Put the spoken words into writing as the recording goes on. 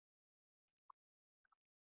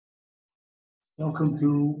Welcome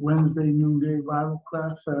to Wednesday Noonday Bible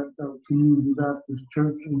class at Community Baptist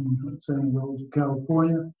Church in San Jose,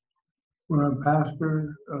 California, where our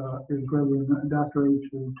pastor is Reverend Dr.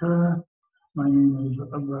 H.A. Turner. My name is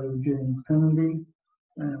Brother James Kennedy,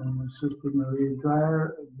 and Sister Maria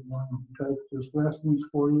Dreyer is the one who types this lessons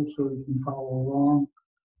for you so you can follow along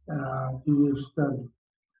through this study.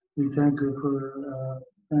 We thank her for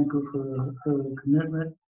her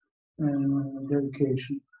commitment and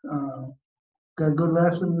dedication. Got a good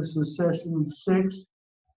lesson. This is session 6,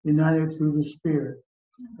 United Through the Spirit.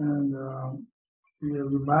 And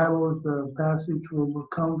the Bible's passage will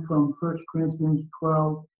come from 1 Corinthians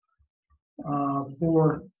 12,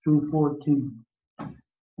 4 through 14.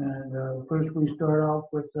 And first we start off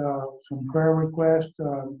with some prayer requests.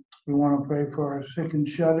 We want to pray for our sick and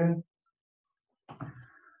shut-in.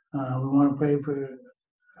 We want to pray for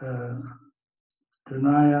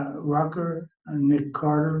Dania Rucker and Nick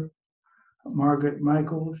Carter, Margaret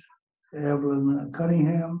Michaels, Evelyn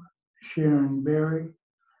Cunningham, Sharon Berry,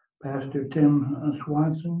 Pastor Tim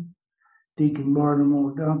Swanson, Deacon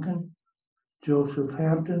Barnum Duncan, Joseph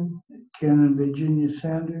Hampton, Ken and Virginia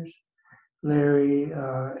Sanders, Larry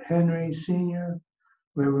Henry Sr.,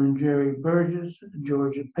 Reverend Jerry Burgess,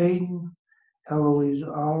 Georgia Payton, Eloise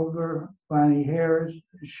Oliver, Bonnie Harris,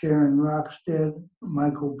 Sharon Rockstead,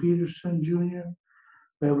 Michael Peterson Jr.,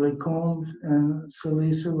 Beverly Combs, and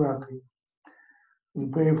Celisa Rocky. We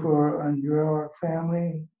pray for Andrea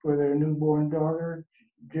family, for their newborn daughter,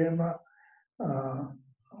 Gemma,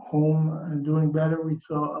 home and doing better. We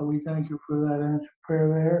thank you for that answered prayer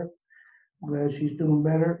there. Glad she's doing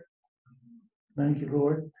better. Thank you,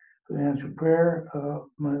 Lord, for the answered prayer.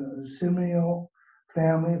 My Simeon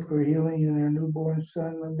family for healing in their newborn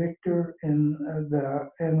son, Victor, in the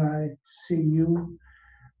NICU.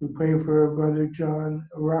 We pray for our brother John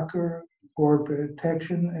Rucker for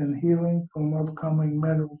protection and healing from upcoming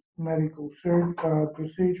medical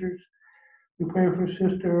procedures. We pray for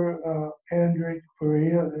Sister Andrick for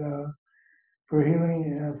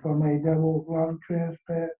healing from a double lung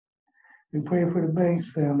transplant. We pray for the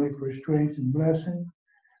Banks family for strength and blessing.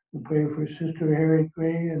 We pray for Sister Harriet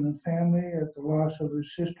Gray and the family at the loss of her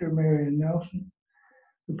sister Marion Nelson.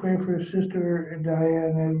 We pray for Sister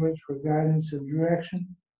Diane Edwards for guidance and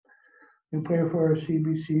direction. We pray for our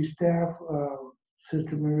CBC staff,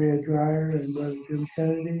 Sister Maria Dreyer and Brother Jim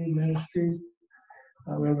Kennedy Ministries,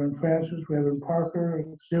 Reverend Francis, Reverend Parker,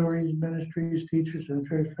 auxiliaries, ministries, teachers, and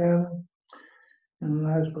church family. And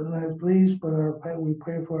last but not least, we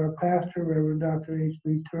pray for our pastor, Reverend Dr.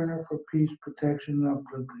 H.B. Turner, for peace, protection, and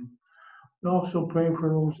uplifting. We also pray for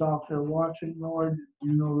those out there watching, Lord.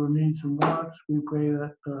 You know their needs and wants. We pray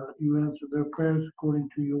that you answer their prayers according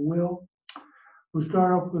to your will. We'll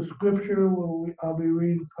start off with scripture. I'll be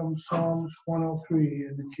reading from Psalms 103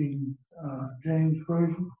 in the King James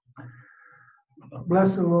Version.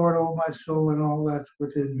 Bless the Lord, O my soul, and all that's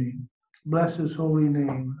within me. Bless his holy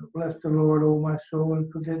name. Bless the Lord, O my soul,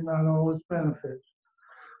 and forget not all his benefits.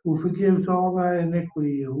 Who forgives all thy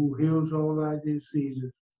iniquity, who heals all thy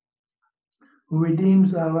diseases, who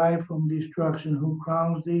redeems thy life from destruction, who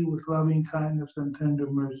crowns thee with loving kindness and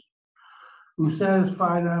tender mercy, who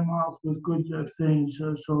satisfy thy mouth with good things,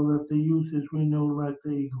 so that the youth is renewed like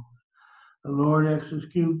the eagle. The Lord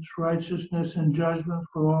executes righteousness and judgment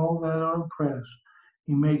for all that are oppressed.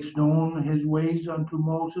 He makes known his ways unto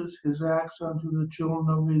Moses, his acts unto the children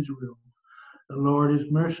of Israel. The Lord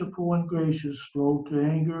is merciful and gracious, slow to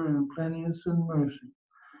anger, and plenteous in mercy.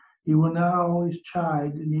 He will not always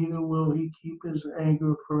chide, neither will he keep his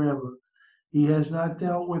anger forever. He has not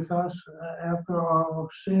dealt with us after our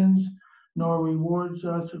sins, nor rewards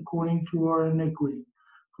us according to our iniquity.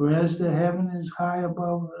 For as the heaven is high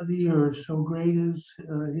above the earth, so great is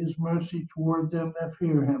his mercy toward them that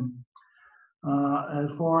fear him. As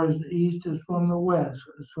far as the east is from the west,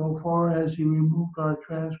 so far has he removed our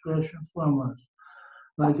transgression from us.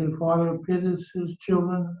 Like a father pities his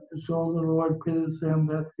children, so the Lord pities them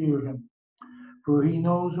that fear him. For he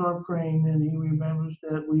knows our frame, and he remembers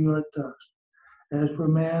that we are dust. As for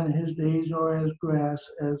man, his days are as grass,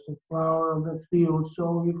 as the flower of the field,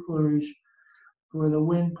 so he flourish. For the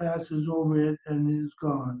wind passes over it and is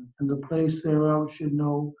gone, and the place thereof should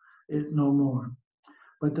know it no more.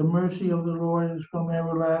 But the mercy of the Lord is from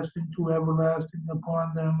everlasting to everlasting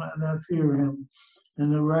upon them that fear him,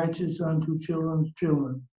 and the righteous unto children's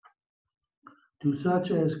children, to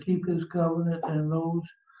such as keep his covenant and those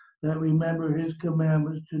that remember his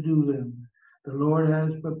commandments to do them. The Lord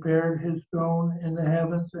has prepared his throne in the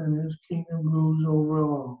heavens, and his kingdom rules over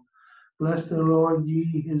all. Bless the Lord,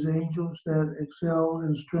 ye his angels that excel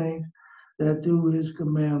in strength, that do his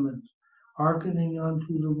commandments. hearkening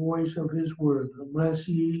unto the voice of his word. Bless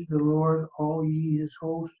ye the Lord, all ye his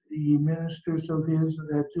hosts, ye ministers of his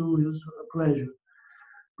that do his pleasure.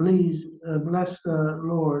 Please bless the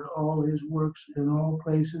Lord, all his works in all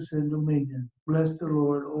places and dominion. Bless the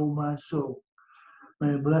Lord, O my soul.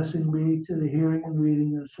 May a blessing be to the hearing and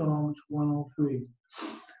reading of Psalms 103.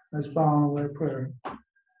 Let's bow on our prayer.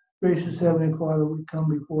 Gracious Heavenly Father, we come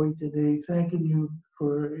before you today, thanking you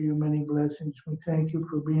for your many blessings. We thank you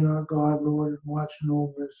for being our God, Lord, and watching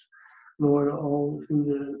over us, Lord, all through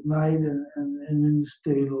the night and in this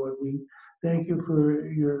day, Lord. We thank you for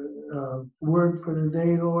your word for the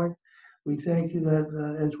day, Lord. We thank you that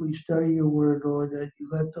as we study your word, Lord, that you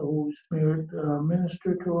let the Holy Spirit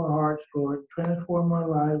minister to our hearts, Lord, transform our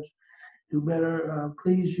lives to better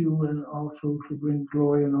please you and also to bring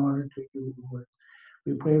glory and honor to you, Lord.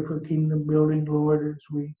 We pray for kingdom building, Lord, as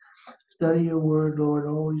we study your word, Lord,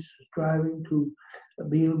 always striving to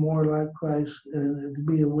be more like Christ and to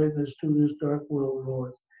be a witness to this dark world,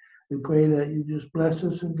 Lord. We pray that you just bless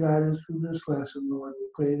us and guide us through this lesson, Lord. We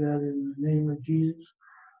pray that in the name of Jesus.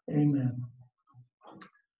 Amen.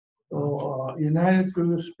 So, united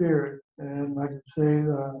through the Spirit, and like I say,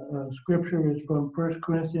 scripture is from 1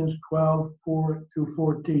 Corinthians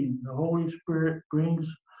 12:4-14. The Holy Spirit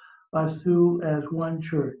brings us through as one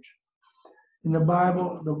church. In the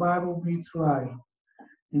Bible meets life.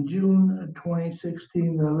 In June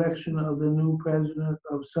 2016, the election of the new president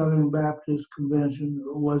of Southern Baptist Convention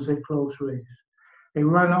was a close race. A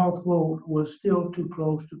runoff vote was still too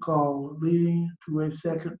close to call, leading to a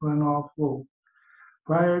second runoff vote.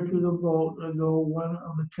 Prior to the vote, though one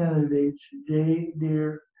of the candidates, J.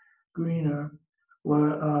 Deere Greener,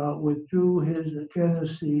 withdrew his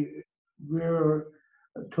candidacy, Greer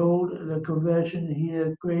told the convention he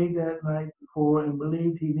had prayed that night before and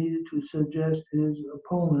believed he needed to suggest his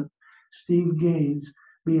opponent, Steve Gaines,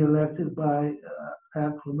 be elected by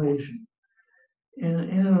acclamation.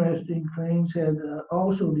 Interesting, Gaines had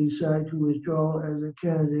also decided to withdraw as a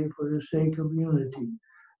candidate for the sake of unity.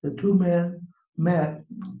 The two men met,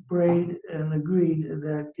 prayed, and agreed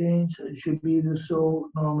that Gaines should be the sole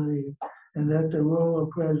nominee and that the role of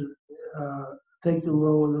president take the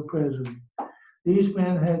role of the president. These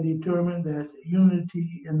men had determined that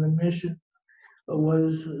unity in the mission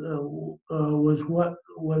was what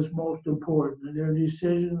was most important. Their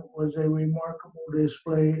decision was a remarkable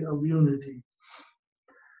display of unity.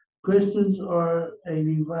 Christians are a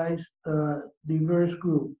diverse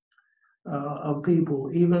group of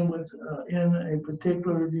people. Even in a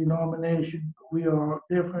particular denomination, we are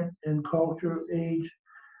different in culture, age,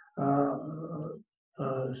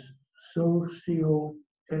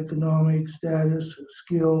 socioeconomic status,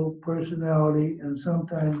 skill, personality, and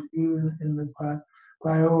sometimes even in the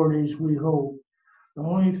priorities we hold. The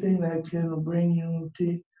only thing that can bring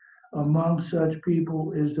unity among such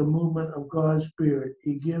people is the movement of God's Spirit.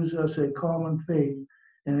 He gives us a common faith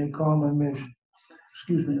and a common mission.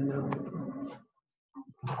 Excuse me.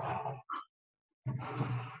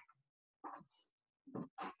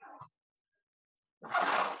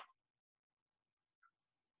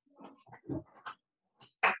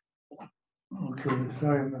 Okay,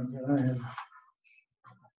 sorry about that.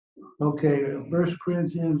 Okay, 1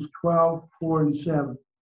 Corinthians 12:4-7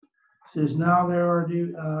 says, now there are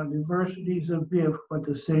diversities of gift, but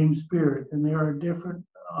the same Spirit, and there are different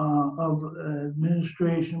of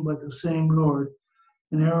administration, but the same Lord.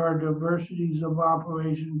 And there are diversities of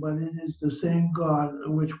operation, but it is the same God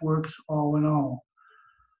which works all in all.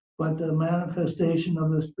 But the manifestation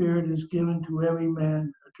of the Spirit is given to every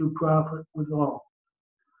man to profit withal.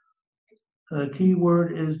 The key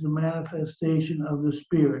word is the manifestation of the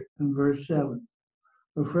Spirit in verse 7.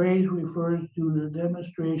 The phrase refers to the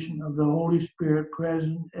demonstration of the Holy Spirit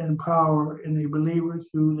present and power in a believer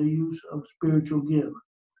through the use of spiritual gifts.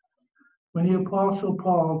 When the Apostle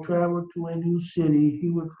Paul traveled to a new city, he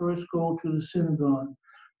would first go to the synagogue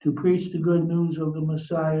to preach the good news of the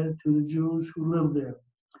Messiah to the Jews who lived there.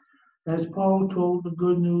 As Paul told the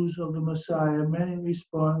good news of the Messiah, many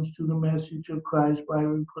respond to the message of Christ by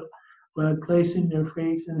placing their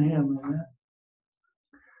faith in him. Amen.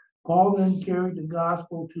 Paul then carried the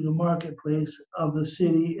gospel to the marketplace of the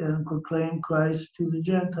city and proclaimed Christ to the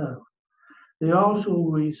Gentiles. They also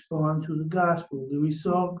respond to the gospel. The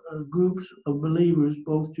result of groups of believers,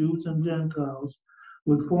 both Jews and Gentiles,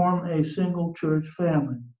 would form a single church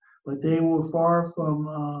family, but they were far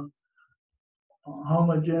from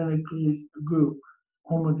homogeneous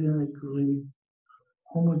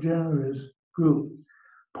group.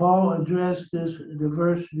 Paul addressed this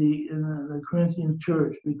diversity in the Corinthian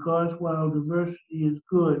church because while diversity is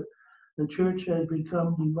good, the church has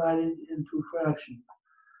become divided into fractions.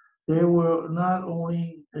 They were not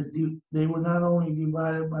only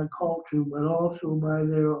divided by culture, but also by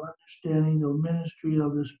their understanding of ministry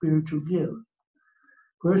of the spiritual gift.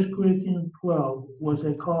 1 Corinthians 12 was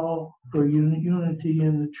a call for unity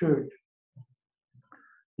in the church.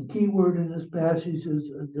 The key word in this passage is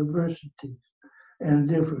diversity and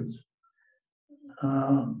difference.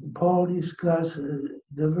 Paul discussed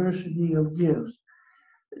diversity of gifts,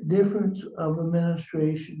 difference of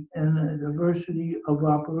administration, and diversity of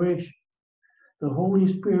operation. The Holy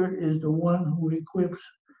Spirit is the one who equips,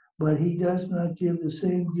 but he does not give the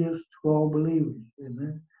same gifts to all believers.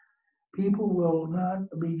 Amen. People will not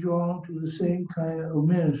be drawn to the same kind of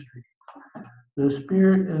ministry. The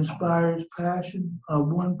Spirit inspires passion of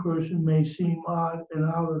one person may seem odd and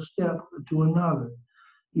out of step to another,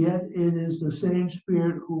 yet it is the same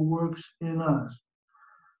Spirit who works in us.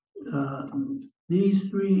 These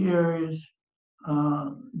three areas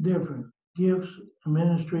different: gifts,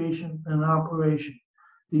 administration, and operation.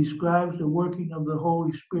 Describes the working of the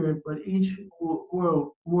Holy Spirit, but each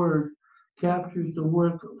word captures the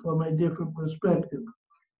work from a different perspective.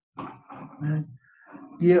 And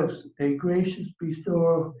gifts, a gracious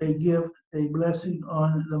bestower, a gift, a blessing on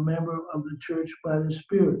the member of the church by the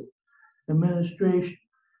Spirit. Administration,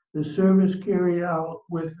 the service carried out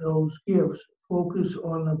with those gifts, focus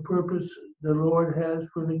on the purpose the Lord has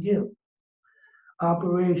for the gift.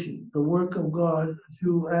 Operation, the work of God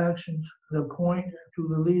through actions that point to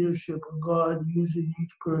the leadership of God using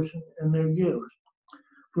each person and their gifts.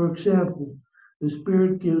 For example, the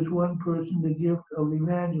Spirit gives one person the gift of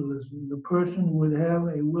evangelism. The person would have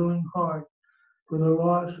a willing heart for the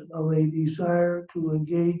loss of a desire to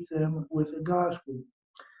engage them with the gospel.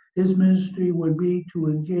 His ministry would be to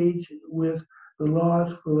engage with the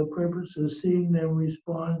lost for the purpose of seeing them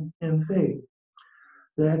respond in faith.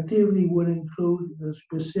 The activity would include the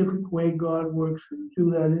specific way God works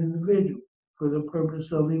through that individual for the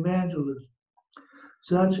purpose of evangelism,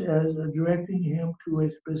 such as directing him to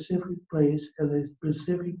a specific place at a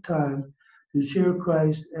specific time to share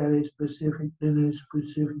Christ in a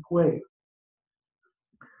specific way.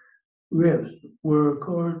 Rifts were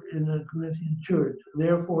occurred in the Corinthian church.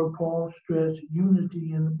 Therefore, Paul stressed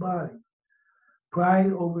unity in the body.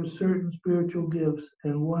 Pride over certain spiritual gifts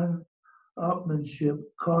and one-upmanship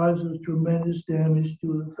causes tremendous damage to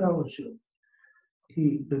the fellowship.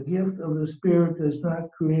 The gift of the Spirit does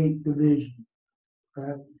not create division.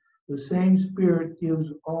 The same Spirit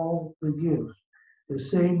gives all the gifts. The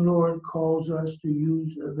same Lord calls us to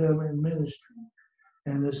use them in ministry.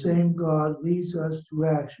 And the same God leads us to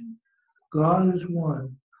action. God is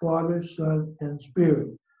one, Father, Son, and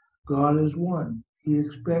Spirit. God is one. He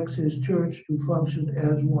expects his church to function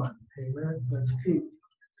as one. Amen. That's key.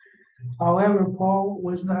 However, Paul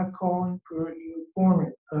was not calling for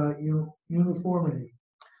uniformity.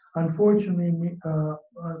 Unfortunately,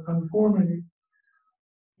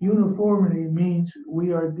 uniformity means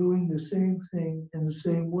we are doing the same thing in the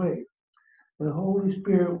same way. The Holy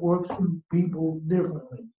Spirit works with people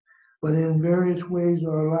differently, but in various ways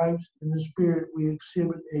our lives in the Spirit we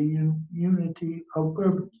exhibit a unity of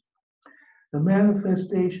purpose. The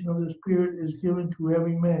manifestation of the Spirit is given to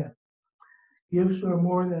every man. Gifts are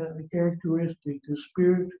more than a characteristic. The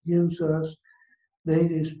Spirit gives us. They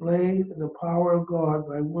display the power of God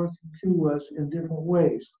by working through us in different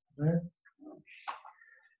ways. Right?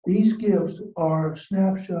 These gifts are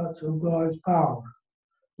snapshots of God's power.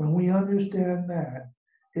 When we understand that,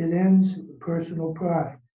 it ends personal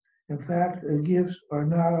pride. In fact, the gifts are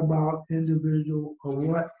not about individual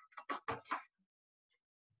or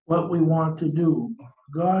what we want to do.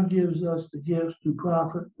 God gives us the gifts to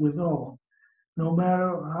profit withal. No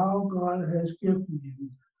matter how God has gifted you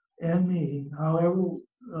and me, however,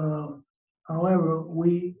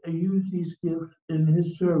 we use these gifts in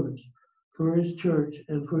his service, for his church,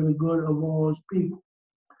 and for the good of all his people.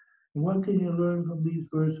 And what can you learn from these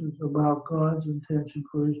verses about God's intention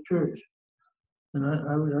for his church? And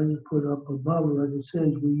I just put up above it, like it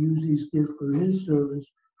says, we use these gifts for his service,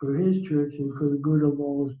 for his church, and for the good of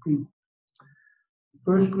all his people.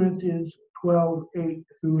 1 Corinthians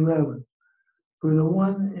 12:8-11. To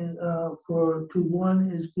one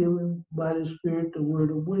is given by the Spirit the word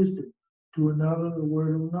of wisdom, to another the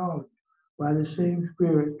word of knowledge, by the same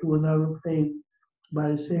Spirit, to another faith, by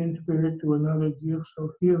the same Spirit, to another gifts of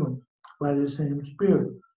healing, by the same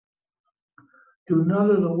Spirit. To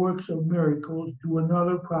another the works of miracles, to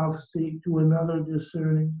another prophecy, to another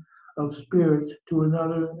discerning of spirits, to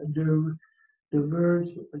another diverse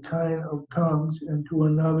kind of tongues, and to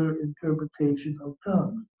another interpretation of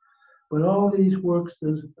tongues. But all these works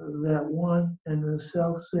does that one and the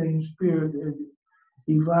self-same Spirit is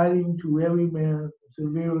dividing to every man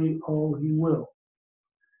severely all he will.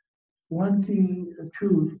 One key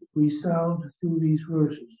truth resounds through these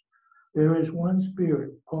verses. There is one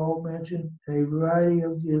Spirit. Paul mentioned a variety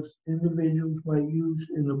of gifts individuals might use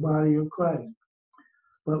in the body of Christ.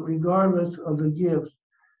 But regardless of the gifts,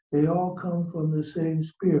 they all come from the same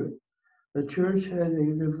Spirit. The church has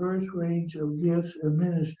a diverse range of gifts and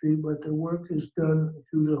ministry, but the work is done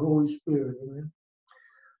through the Holy Spirit. Amen.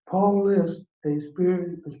 Paul lists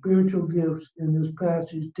spiritual gifts in this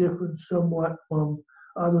passage different somewhat from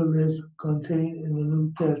other lists contained in the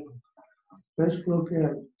New Testament. Let's look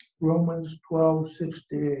at Romans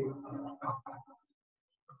 12:68.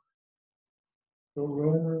 So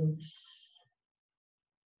Romans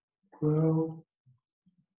 12,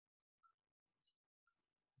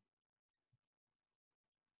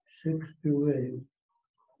 6 through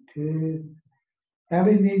 8. Okay.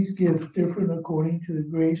 Having these gifts different according to the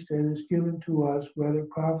grace that is given to us, whether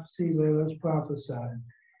prophecy, let us prophesy,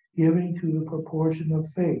 giving to the proportion of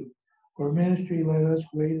faith. Or ministry, let us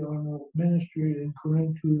wait on the ministry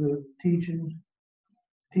according to the teaches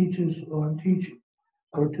on teaching.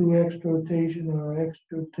 Or to exhortation or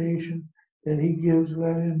exhortation that he gives,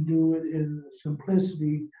 let him do it in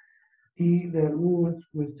simplicity. He that ruleth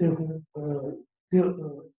with different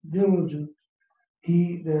diligence,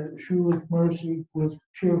 he that sheweth mercy with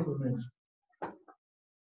cheerfulness.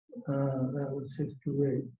 That was 6 to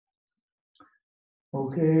 8.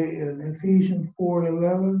 Okay, in Ephesians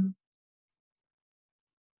 4:11.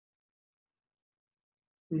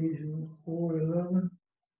 Ephesians 4:11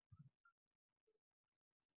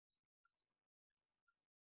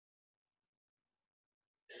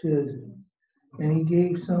 says, and he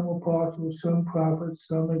gave some apostles, some prophets,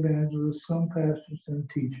 some evangelists, some pastors and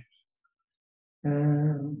teachers.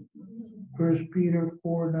 And 1 Peter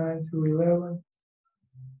 4:9 through 11.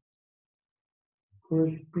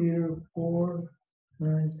 1 Peter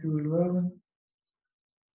 4:9 through 11.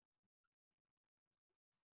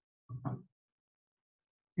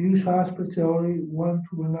 Use hospitality one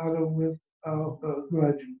to another without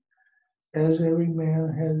grudging. As every man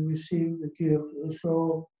has received a gift,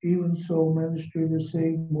 so even so minister the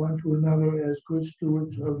same one to another as good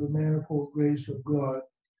stewards of the manifold grace of God.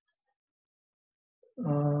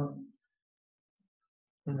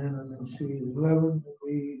 And then let me see, 11,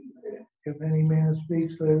 if any man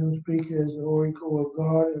speaks, let him speak as the oracle of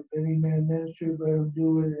God. If any man ministers, let him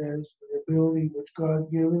do it as the ability which God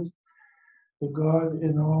giveth. The God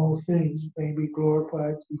in all things may be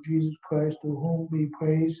glorified through Jesus Christ, to whom be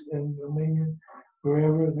praise and dominion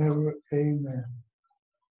forever and ever. Amen.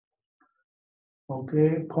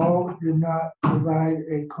 Okay, Paul did not provide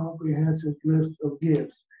a comprehensive list of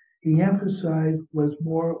gifts. He emphasized was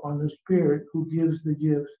more on the Spirit who gives the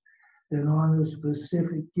gifts than on the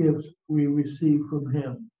specific gifts we receive from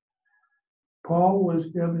him. Paul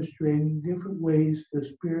was demonstrating different ways the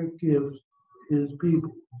Spirit gives his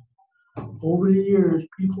people. Over the years,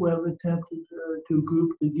 people have attempted to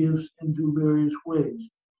group the gifts into various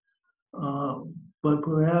ways. But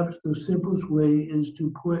perhaps the simplest way is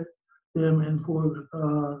to put them in four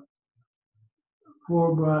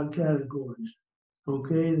broad categories.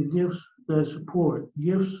 Okay, the gifts that support.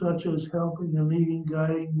 Gifts such as helping and leading,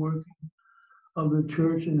 guiding, working of the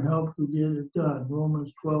church and help to get it done.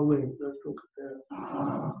 Romans 12:8. Let's look at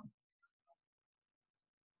that.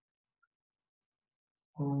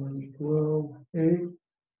 Romans 12:8.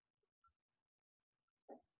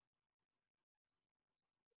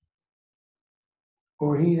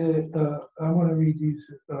 Or he that, I want to read these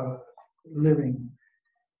living.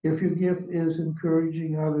 If your gift is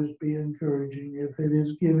encouraging others, be encouraging. If it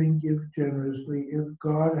is giving, give generously. If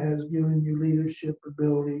God has given you leadership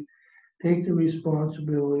ability, take the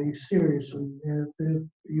responsibility seriously. And if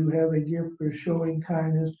you have a gift for showing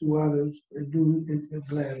kindness to others, do it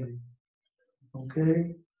gladly.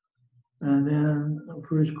 Okay? And then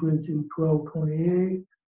 1 Corinthians 12:28.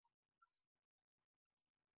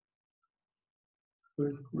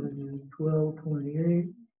 1 Corinthians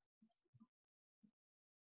 12:28.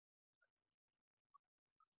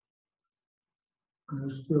 And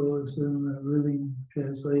still is in the Living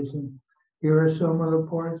Translation. Here are some of the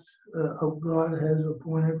parts of God has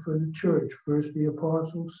appointed for the church. First, the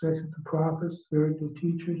apostles. Second, the prophets. Third, the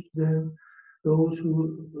teachers. Then, those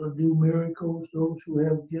who do miracles. Those who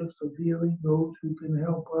have gifts of healing. Those who can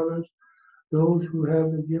help others. Those who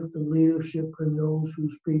have the gift of leadership. And those who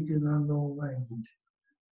speak in unknown language.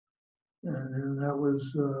 And then that was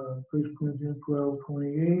 1 Corinthians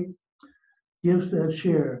 12:28. Gifts that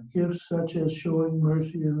share. Gifts such as showing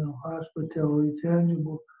mercy and hospitality,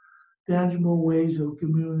 tangible ways of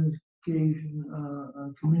communication,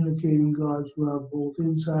 communicating God's love both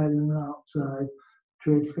inside and outside.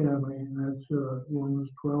 church family, and that's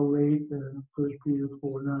Romans 12:8 and 1 Peter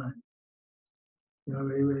 4:9. You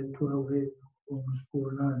already read 12:8, Romans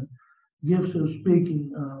 4:9. Gifts of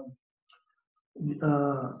speaking,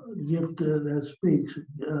 gift that speaks.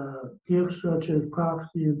 Gifts such as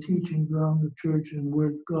prophecy and teaching ground the church and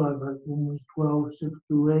word of God, like Romans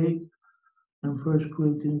 12:6-8, and 1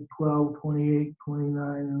 Corinthians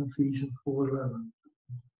 12:28-29, and Ephesians 4:11.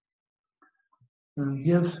 And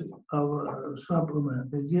gifts of a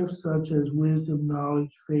supplement, the gifts such as wisdom,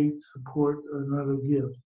 knowledge, faith, support, and other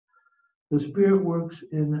gifts. The Spirit works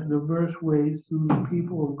in diverse ways through the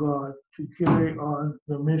people of God to carry on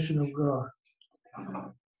the mission of God.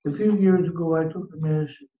 A few years ago, I took a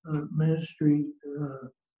ministry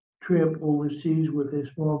trip overseas with a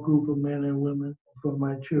small group of men and women from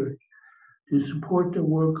my church to support the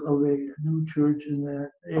work of a new church in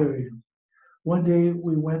that area. One day,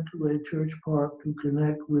 we went to a church park to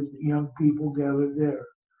connect with young people gathered there.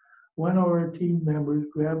 One of our team members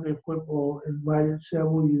grabbed a football and invited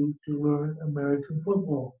several youth to learn American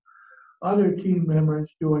football. Other team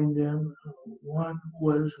members joined them. One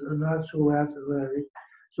was not so athletic,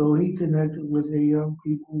 so he connected with the young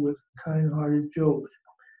people with kind-hearted jokes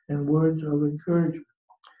and words of encouragement.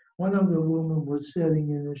 One of the women was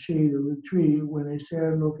sitting in the shade of a tree when a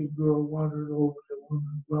sad-looking girl wandered over. The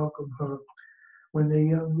woman welcomed her. When the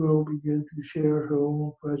young girl began to share her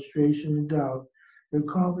own frustration and doubt, their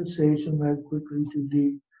conversation led quickly to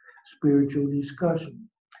deep spiritual discussion.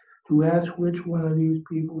 To ask which one of these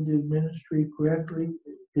people did ministry correctly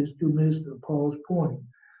is to miss Paul's point.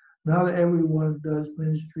 Not everyone does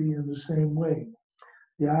ministry in the same way.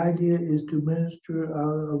 The idea is to minister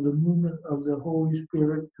out of the movement of the Holy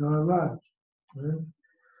Spirit in our lives. Right?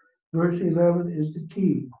 Verse 11 is the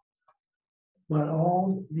key. But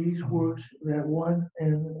all these works that one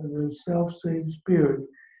and the self-same Spirit,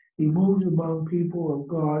 he moves among people of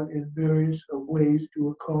God in various ways to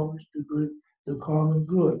accomplish the common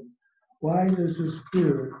good. Why does the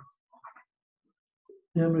Spirit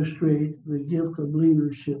demonstrate the gift of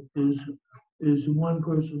leadership? Is one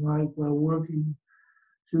person like while working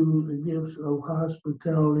through the gifts of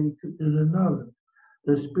hospitality in another?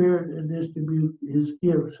 The Spirit distributes his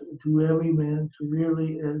gifts to every man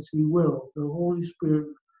severely as he will. The Holy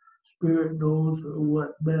Spirit knows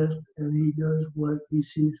what best, and he does what he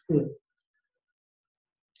sees fit.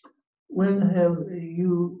 When have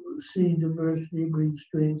you seen diversity bring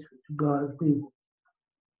strength to God's people?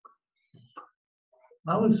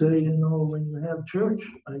 I would say, when you have church,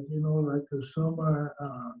 like some are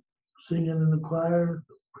singing in the choir,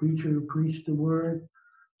 preacher preach the word,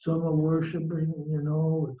 some are worshiping,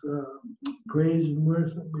 with praise and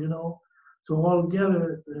worship, So all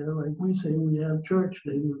together, like we say, we have church.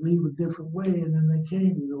 They leave a different way, and then they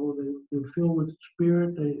came. They're filled with the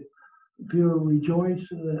Spirit. They feel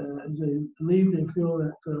rejoice as they leave. They feel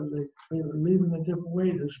that they're leaving a different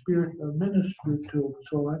way. The Spirit ministered to them.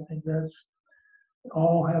 So I think that's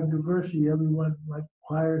all have diversity. Everyone, like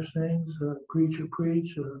choir sings, preacher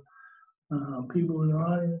preach. People in the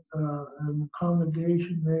audience and the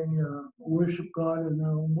congregation, they worship God in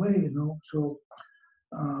their own way, So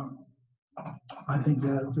I think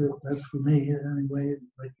that's for me anyway,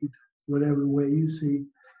 like whatever way you see.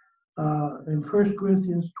 In 1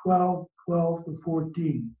 Corinthians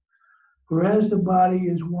 12:12-14, for as the body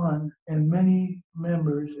is one and many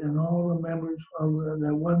members, and all the members of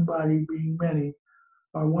that one body being many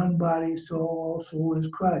are one body, so also is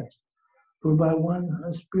Christ. For by one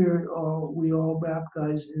Spirit we all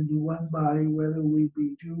baptized into one body, whether we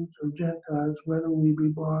be Jews or Gentiles, whether we be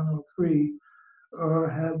bond or free, or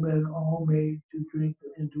have been all made to drink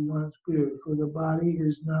into one Spirit. For the body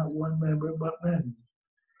is not one member, but many.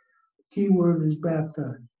 Key word is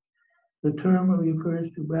baptized. The term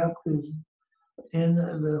refers to baptism in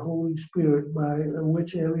the Holy Spirit, by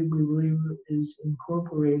which every believer is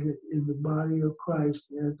incorporated in the body of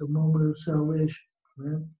Christ at the moment of salvation.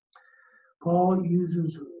 Right? Paul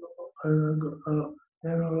uses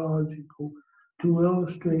analogical to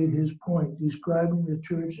illustrate his point, describing the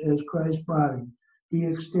church as Christ's body. He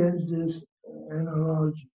extends this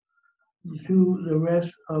analogy to the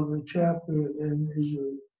rest of the chapter, and is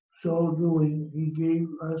so doing, he gave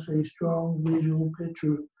us a strong visual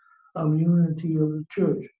picture of unity of the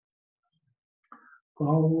church.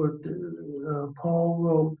 Paul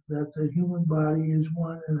wrote that the human body is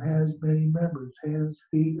one and has many members: hands,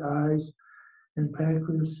 feet, eyes, and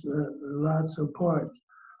pancreas, lots of parts.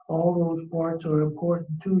 All those parts are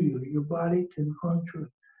important to you. Your body can function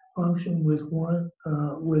with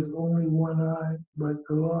only one eye, but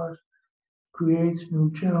the loss creates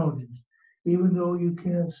new challenges. Even though you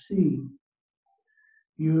can't see,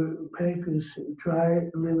 Your pancreas try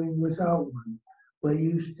living without one, but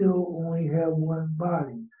you still only have one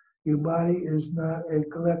body. Your body is not a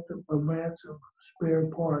collective amounts of spare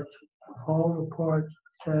parts. All the parts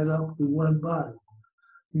add up to one body.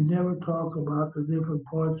 You never talk about the different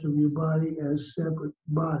parts of your body as separate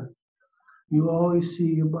bodies. You always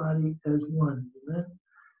see your body as one. Amen?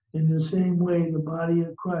 In the same way, the body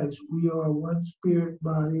of Christ, we are one spirit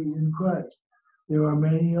body in Christ. There are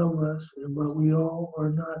many of us, but we all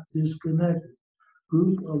are not disconnected.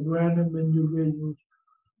 Group of random individuals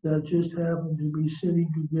that just happen to be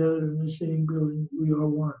sitting together in the same building, we are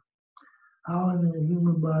one. How in the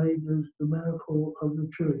human body does the metaphor of the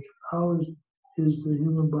church? How is the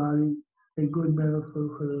human body a good metaphor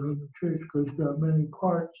for the human church? Because you've got many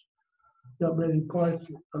parts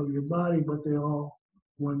of your body, but they're all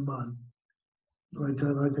one body. Like I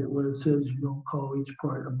like it when it says you don't call each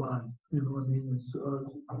part a body. You know what I mean? It's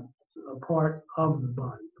a part of the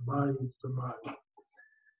body. The body is the body.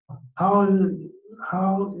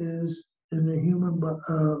 How is in the human body?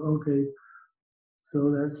 Okay,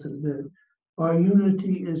 so that's that. Our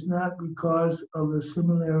unity is not because of the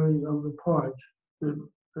similarity of the parts.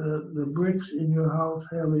 The bricks in your house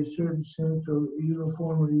have a certain sense of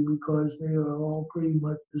uniformity because they are all pretty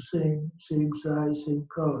much the same size, same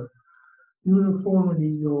color.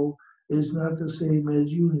 Uniformity, though, is not the same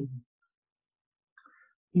as unity.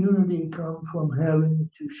 Unity comes from having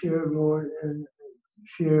to share Lord and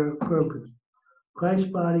share purpose. Christ's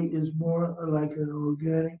body is more like an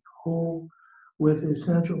organic whole with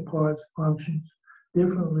essential parts functions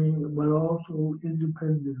differently but also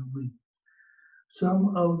independently.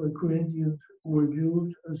 Some of the Corinthians were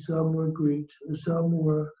Jews, and some were Greeks, and some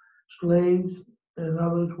were slaves, and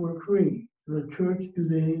others were free. The church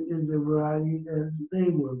today is a variety as they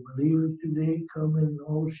were. Believers today come in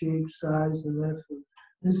all shapes, sizes, and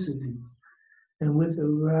ethnicities, and with a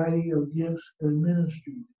variety of gifts and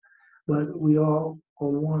ministries. But we all are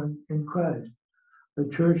one in Christ. The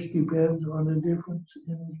church depends on the difference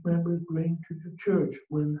in its members bring to the church.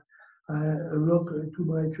 When I look to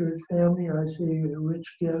my church family, I see a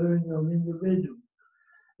rich gathering of individuals.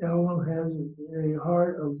 Ellen has a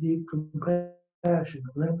heart of deep compassion.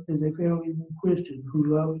 Lem is a fairly new Christian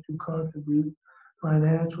who loves to contribute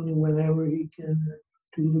financially whenever he can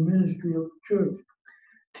to the ministry of the church.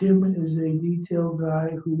 Tim is a detailed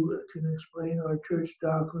guy who can explain our church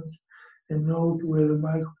doctrines and knows where the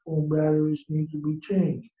microphone batteries need to be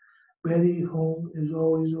changed. Betty's home is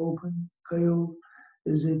always open. Cleo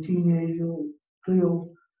is a teenager. Cleo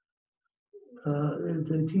is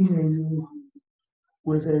a teenager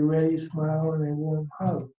with a ready smile and a warm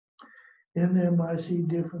hug. In them, I see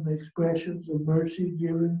different expressions of mercy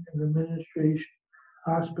given and administration,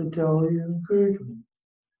 hospitality, and encouragement.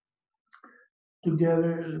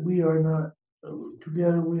 Together, we are not.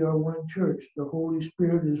 Together, we are one church. The Holy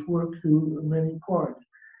Spirit is worked through many parts.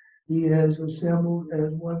 He has assembled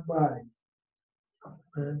as one body.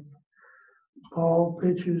 And Paul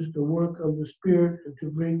pictures the work of the Spirit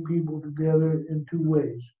to bring people together in two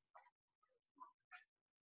ways.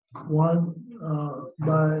 One,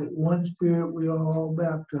 by one Spirit, we are all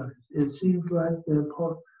baptized. It seems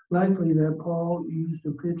likely that Paul used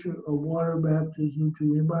a picture of water baptism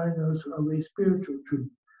to remind us of a spiritual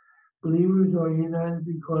truth. Believers are united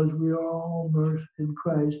because we are all immersed in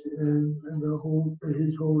Christ and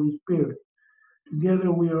His Holy Spirit.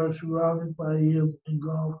 Together we are surrounded by Him,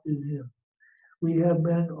 engulfed in Him. We have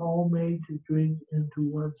been all made to drink into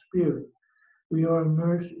one Spirit. We are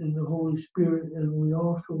immersed in the Holy Spirit, and we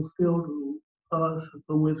also filled us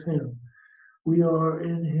with Him. We are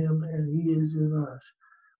in Him, and He is in us.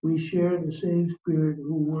 We share the same Spirit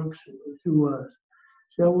who works through us.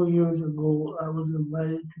 Several years ago, I was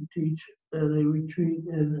invited to teach at a retreat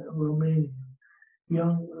in Romania.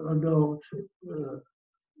 Young adults,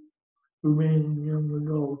 Romanian young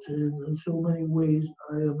adults, and in so many ways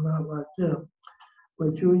I am not like them.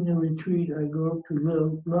 But during the retreat, I grew up to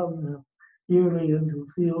love them dearly and to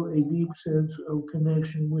feel a deep sense of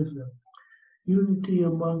connection with them. Unity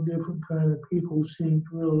among different kinds of people seems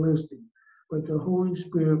realistic, but the Holy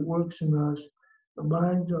Spirit works in us,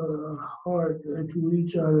 binds our heart to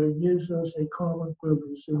each other, gives us a common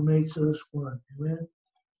purpose, and makes us one. Amen.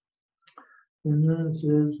 And then it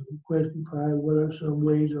says, question 5, what are some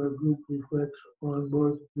ways our group reflects on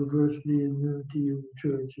both diversity and unity of the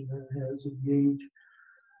church? And that has engaged,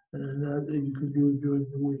 and that you can do during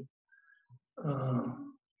the week.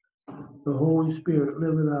 The Holy Spirit,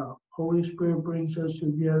 live it out. Holy Spirit brings us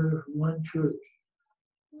together one church.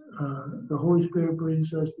 The Holy Spirit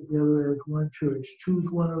brings us together as one church. Choose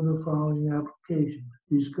one of the following applications.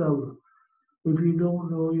 Discover. If you don't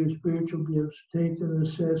know your spiritual gifts, take an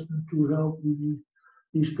assessment to help you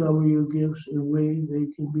discover your gifts and ways they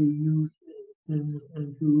can be used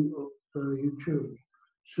into your church.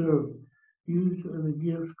 Serve. Use the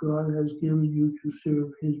gifts God has given you to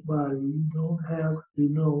serve His body. You don't have to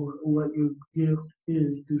know what your gift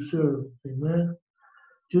is to serve. Amen.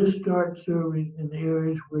 Just start serving in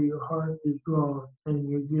areas where your heart is drawn, and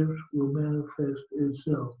your gifts will manifest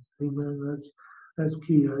itself. Amen. That's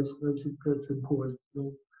key. That's important.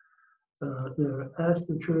 Ask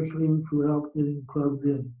the church leader to help getting plugged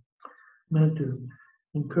in. Mentor.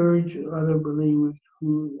 Encourage other believers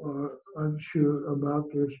who are unsure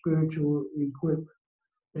about their spiritual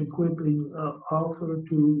equipping. Offer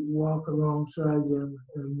to walk alongside them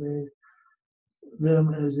and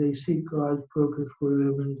them as they seek God's purpose for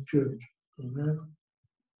them in the church. Amen.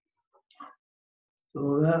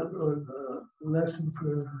 So that was a lesson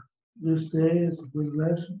for this day. It's a good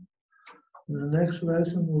lesson. And the next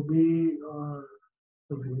lesson will be,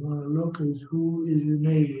 if you want to look, is who is your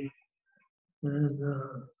neighbor? And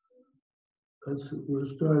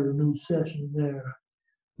we'll start a new session there.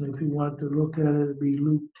 And if you want to look at it, it'll be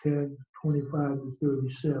Luke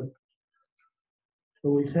 10:25-37.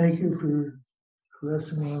 So we thank you for the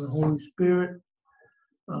lesson on the Holy Spirit.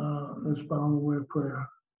 Let's bow in word of prayer.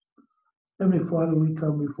 Heavenly Father, we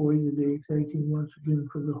come before you today. Thank you once again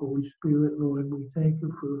for the Holy Spirit, Lord. We thank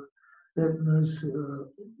you for letting us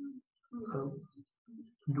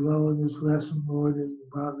dwell in this lesson, Lord, and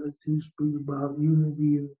to speak about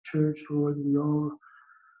unity in the church, Lord. We all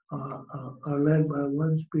are led by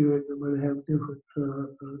one Spirit, but have different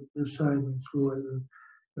assignments, Lord,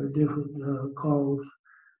 and different calls,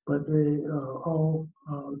 but they all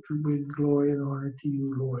to bring glory and honor to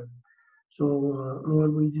you, Lord. So,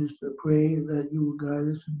 Lord, we just pray that you will guide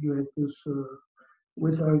us and direct us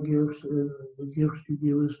with our gifts and the gifts you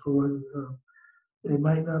give us, Lord. They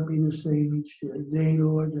might not be the same each day,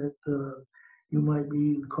 Lord, that you might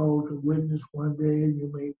be called to witness one day and you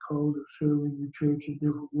may be called to serve in the church a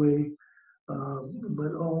different way.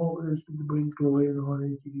 But all is to bring glory and honor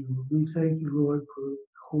to you. We thank you, Lord, for the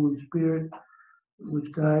Holy Spirit,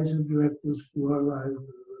 which guides and directs us through our lives.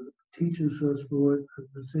 Teaches us, Lord,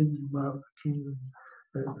 the things about the kingdom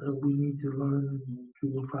that we need to learn and to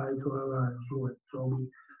apply to our lives, Lord. So we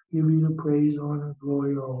give you the praise, honor, and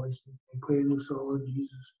glory always. And pray this all in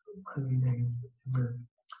Jesus' mighty name. Amen.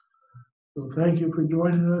 So thank you for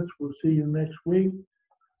joining us. We'll see you next week.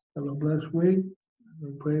 Have a blessed week.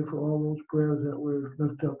 And pray for all those prayers that were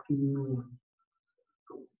lifted up to you, Lord.